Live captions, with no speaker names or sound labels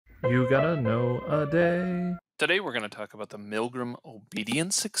You gotta know a day. Today, we're going to talk about the Milgram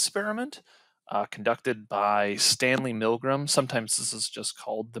Obedience Experiment, conducted by Stanley Milgram. Sometimes this is just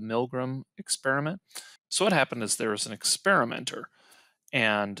called the Milgram Experiment. So, what happened is there was an experimenter,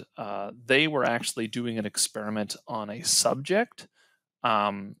 and they were actually doing an experiment on a subject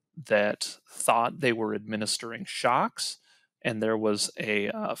that thought they were administering shocks, and there was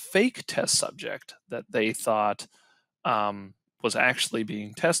a fake test subject that they thought was actually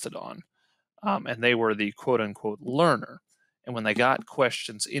being tested on, and they were the quote unquote learner. And when they got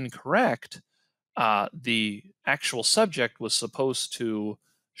questions incorrect, the actual subject was supposed to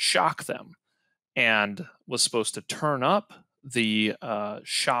shock them and was supposed to turn up the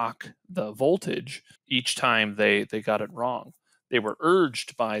the voltage each time they got it wrong. They were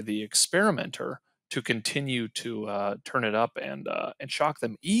urged by the experimenter to continue to turn it up and shock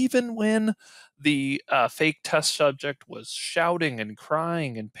them, even when the fake test subject was shouting and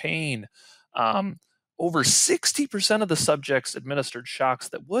crying in pain. Um, Over 60% of the subjects administered shocks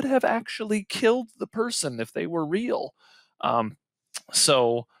that would have actually killed the person if they were real. Um,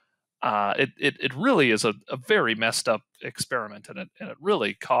 so it really is a very messed up experiment, and it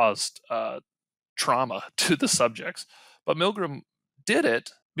really caused trauma to the subjects. But Milgram did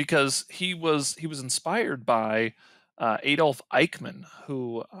it because he was inspired by Adolf Eichmann,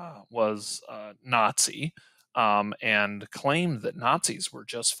 who was Nazi, and claimed that Nazis were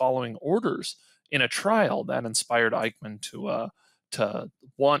just following orders in a trial. That inspired Eichmann to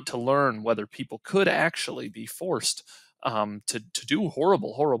want to learn whether people could actually be forced to do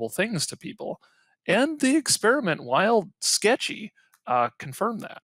horrible things to people. And the experiment, while sketchy, confirmed that.